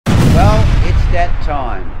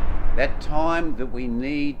that time that we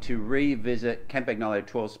need to revisit Campagnolo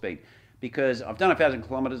 12-speed, because I've done 1,000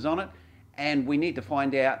 kilometers on it and we need to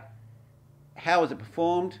find out how has it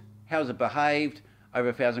performed, how has it behaved over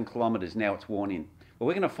 1,000 kilometers now it's worn in. Well,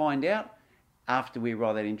 we're going to find out after we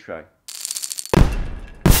roll that intro.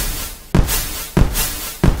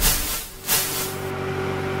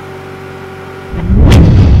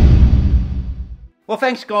 Well,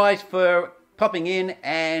 thanks guys for popping in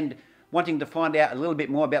and wanting to find out a little bit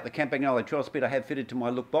more about the Campagnolo 12-speed I have fitted to my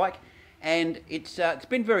Look bike. And it's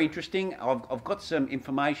been very interesting. I've got some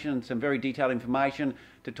information, some very detailed information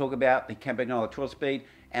to talk about the Campagnolo 12-speed,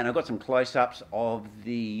 and I've got some close-ups of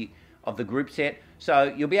the group set.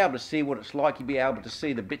 So you'll be able to see what it's like. You'll be able to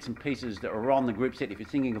see the bits and pieces that are on the group set if you're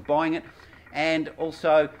thinking of buying it, and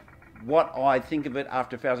also what I think of it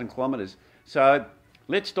after 1,000 kilometers. So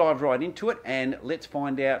let's dive right into it and let's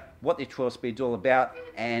find out what the 12-speed's all about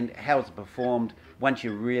and how it's performed once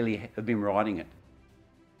you really have been riding it.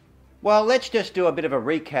 Well, let's just do a bit of a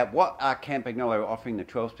recap. What are Campagnolo offering the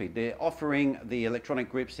 12-speed? They're offering the electronic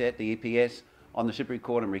grip set, the EPS, on the Super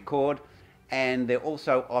Record and Record, and they're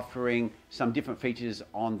also offering some different features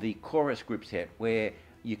on the Chorus grip set, where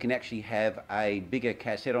you can actually have a bigger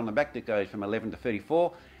cassette on the back that goes from 11 to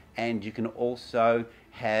 34, and you can also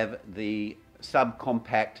have the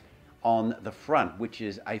subcompact on the front, which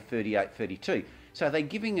is a 38-32. So they're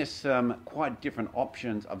giving us some quite different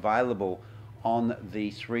options available on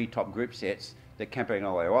the three top grip sets that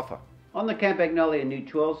Campagnolo offer. On the Campagnolo new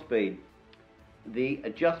 12-speed, the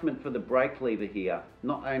adjustment for the brake lever here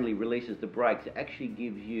not only releases the brakes, it actually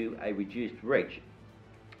gives you a reduced reach.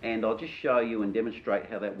 And I'll just show you and demonstrate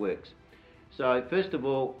how that works. So first of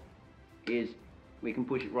all is we can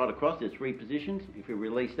push it right across. There's three positions. If you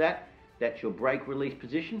release that, that's your brake release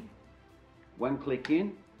position. One click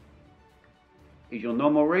in is your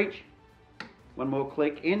normal reach. One more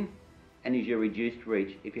click in and is your reduced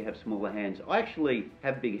reach if you have smaller hands. I actually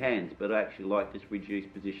have big hands, but I actually like this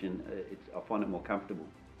reduced position. I find it more comfortable.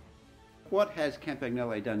 What has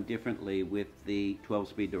Campagnolo done differently with the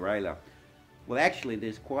 12-speed derailleur? Well, actually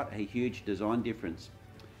there's quite a huge design difference.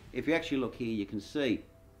 If you actually look here, you can see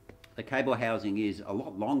the cable housing is a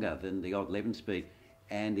lot longer than the old 11-speed,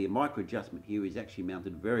 and the micro adjustment here is actually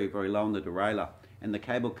mounted very, very low on the derailleur, and the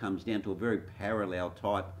cable comes down to a very parallel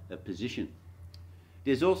type of position.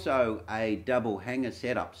 There's also a double hanger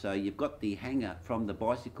setup, so you've got the hanger from the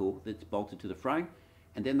bicycle that's bolted to the frame,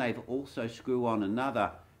 and then they've also screwed on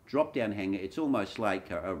another drop-down hanger. It's almost like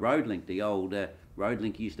a road link, the old road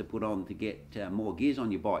link you used to put on to get more gears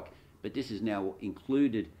on your bike, but this is now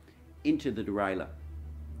included into the derailleur.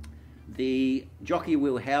 The jockey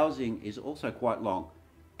wheel housing is also quite long,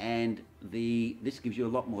 and this gives you a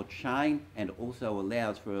lot more chain and also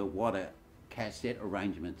allows for wider cassette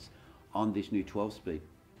arrangements on this new 12-speed.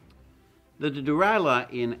 The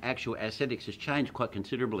derailleur in actual aesthetics has changed quite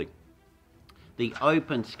considerably. The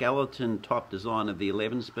open skeleton type design of the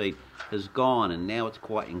 11-speed has gone, and now it's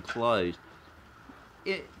quite enclosed.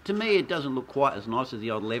 To me it doesn't look quite as nice as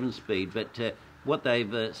the old 11-speed, but what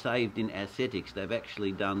they've saved in aesthetics they've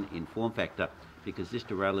actually done in form factor, because this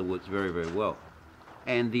derailleur works very, very well.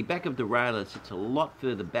 And the back of the derailleur sits a lot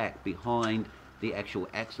further back behind the actual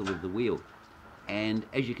axle of the wheel. And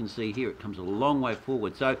as you can see here, it comes a long way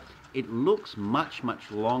forward, so it looks much, much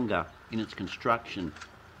longer in its construction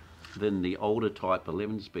than the older type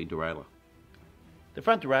 11-speed derailleur. The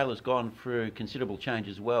front derailleur has gone through considerable change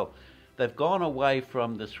as well. They've gone away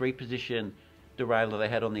from the 3-position derailleur they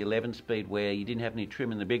had on the 11-speed, where you didn't have any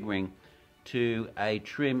trim in the big ring, to a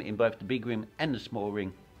trim in both the big ring and the small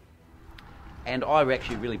ring. And I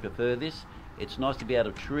actually really prefer this. It's nice to be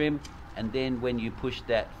able to trim, and then when you push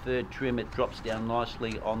that third trim it drops down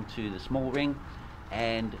nicely onto the small ring,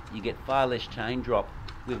 and you get far less chain drop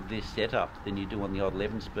with this setup than you do on the old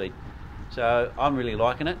 11-speed. So I'm really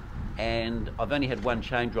liking it, and I've only had one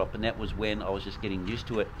chain drop, and that was when I was just getting used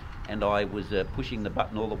to it and I was pushing the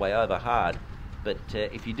button all the way over hard. But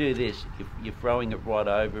if you do this, you're throwing it right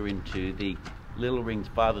over into the little ring's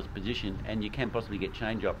farthest position, and you can possibly get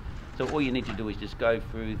chain drop. So all you need to do is just go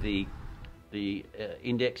through the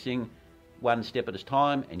indexing one step at a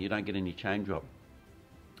time, and you don't get any chain drop.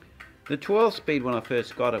 The 12-speed when I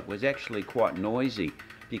first got it was actually quite noisy,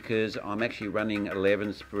 because I'm actually running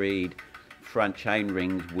 11-speed front chain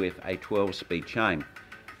rings with a 12-speed chain.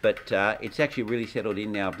 But it's actually really settled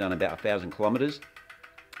in now. I've done about 1,000 kilometers,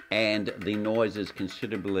 and the noise has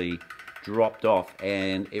considerably dropped off,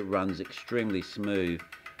 and it runs extremely smooth.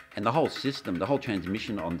 And the whole system, the whole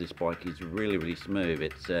transmission on this bike is really, really smooth.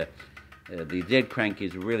 It's the Z crank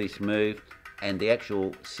is really smooth, and the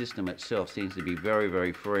actual system itself seems to be very,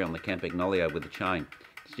 very free on the Campagnolo with the chain.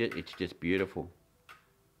 It's just beautiful.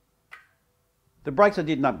 The brakes I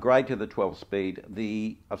didn't upgrade to the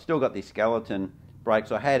 12-speed. I've still got the skeleton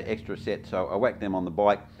brakes. I had extra sets, so I whacked them on the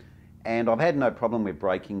bike, and I've had no problem with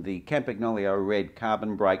braking. The Campagnolo red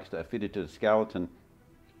carbon brakes that are fitted to the skeleton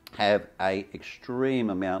have a extreme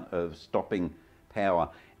amount of stopping power,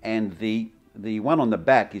 and the one on the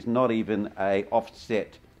back is not even a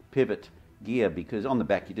offset pivot gear, because on the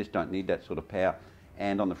back you just don't need that sort of power.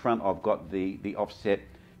 And on the front I've got the offset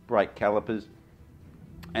brake calipers,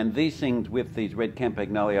 and these things with these red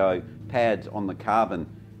Campagnolo pads on the carbon,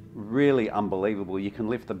 really unbelievable. You can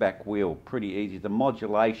lift the back wheel pretty easy. The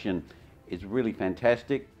modulation is really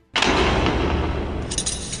fantastic.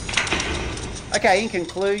 Okay, in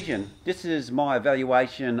conclusion, this is my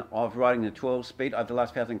evaluation of riding the 12-speed over the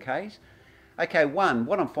last 1,000 Ks. Okay,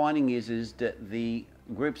 what I'm finding is that the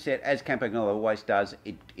group set, as Campagnolo always does,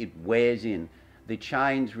 it wears in. The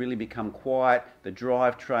chains really become quiet. The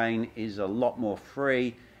drivetrain is a lot more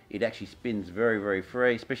free. It actually spins very, very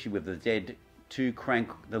free, especially with the Z2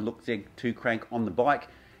 crank, the Look Z2 crank on the bike.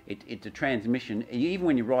 It's a transmission. Even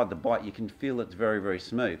when you ride the bike, you can feel it's very, very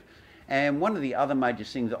smooth. And one of the other major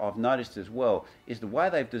things that I've noticed as well is the way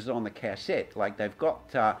they've designed the cassette. Like, they've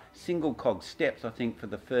got single cog steps, I think, for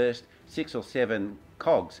the first 6 or 7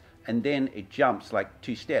 cogs, and then it jumps like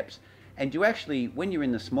 2 steps. And you actually, when you're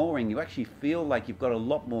in the small ring, you actually feel like you've got a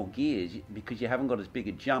lot more gears because you haven't got as big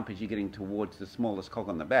a jump as you're getting towards the smallest cog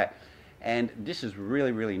on the back. And this is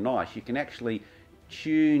really, really nice. You can actually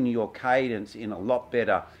tune your cadence in a lot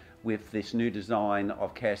better with this new design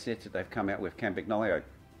of cassettes that they've come out with Campagnolo.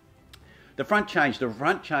 The front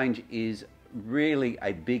change is really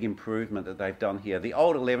a big improvement that they've done here. The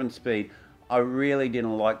old 11-speed, I really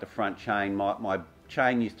didn't like the front chain. My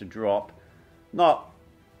chain used to drop,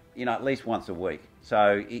 at least once a week.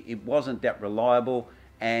 So it wasn't that reliable,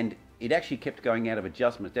 and it actually kept going out of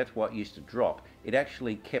adjustments. That's what used to drop. It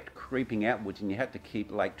actually kept creeping outwards, and you had to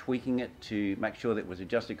keep like tweaking it to make sure that it was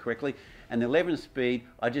adjusted correctly. And the 11-speed,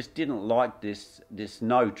 I just didn't like this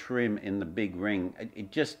no trim in the big ring.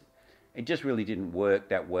 It just really didn't work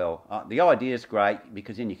that well. The idea is great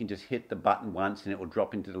because then you can just hit the button once and it will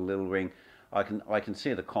drop into the little ring. I can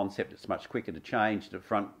see the concept. It's much quicker to change the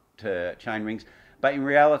front chain rings, but in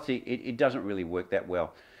reality it doesn't really work that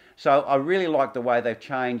well. So I really like the way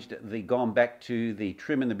they've gone back to the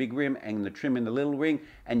trim in the big rim and the trim in the little ring,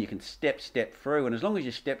 and you can step through, and as long as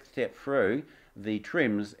you step through the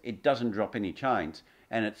trims, it doesn't drop any chains,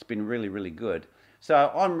 and it's been really, really good.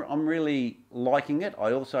 So I'm really liking it.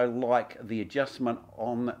 I also like the adjustment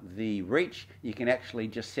on the reach. You can actually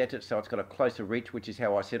just set it so it's got a closer reach, which is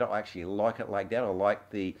how I set it. I actually like it like that. I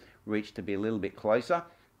like the reach to be a little bit closer.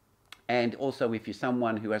 And also, if you're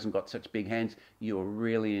someone who hasn't got such big hands, you'll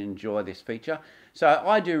really enjoy this feature. So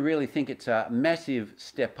I do really think it's a massive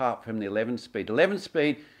step up from the 11-speed.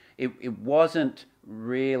 11-speed, it wasn't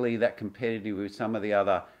really that competitive with some of the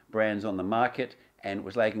other brands on the market, and it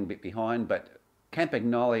was lagging a bit behind, but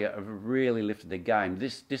Campagnolo have really lifted the game.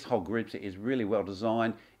 This whole group set is really well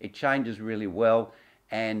designed. It changes really well,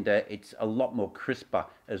 and it's a lot more crisper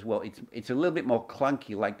as well. It's a little bit more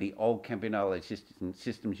clunky like the old Campagnolo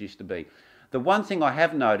systems used to be. The one thing I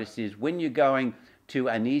have noticed is when you're going to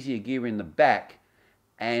an easier gear in the back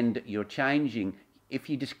and you're changing, if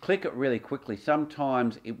you just click it really quickly,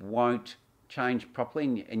 sometimes it won't change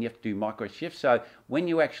properly and you have to do micro shifts. So when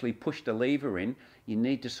you actually push the lever in, you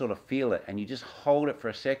need to sort of feel it, and you just hold it for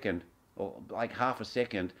a second or like half a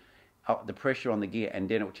second, the pressure on the gear, and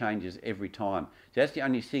then it changes every time. So that's the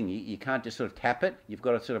only thing. You can't just sort of tap it. You've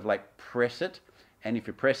got to sort of like press it, and if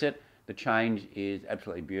you press it, the change is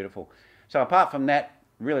absolutely beautiful. So apart from that,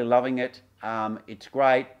 really loving it. It's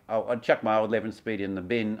great. I'd chuck my old 11-speed in the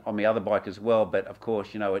bin on my other bike as well, but of course,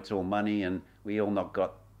 it's all money and we all not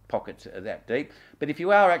got pockets that deep. But if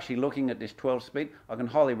you are actually looking at this 12-speed, I can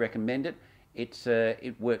highly recommend it.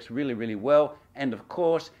 It works really, really well, and of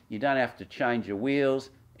course you don't have to change your wheels.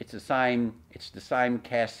 It's the same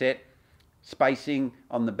cassette spacing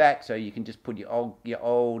on the back, so you can just put your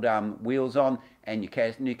old wheels on, and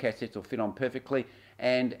your new cassettes will fit on perfectly.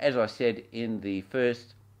 And as I said in the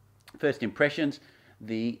first impressions,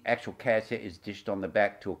 the actual cassette is dished on the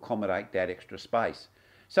back to accommodate that extra space.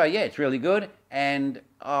 So yeah, it's really good, and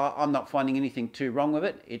I'm not finding anything too wrong with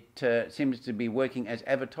it. It seems to be working as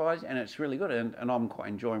advertised, and it's really good, and I'm quite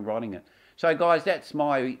enjoying riding it. So guys, that's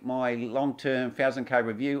my long-term 1000K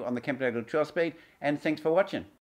review on the Campagnolo 12-speed, and thanks for watching.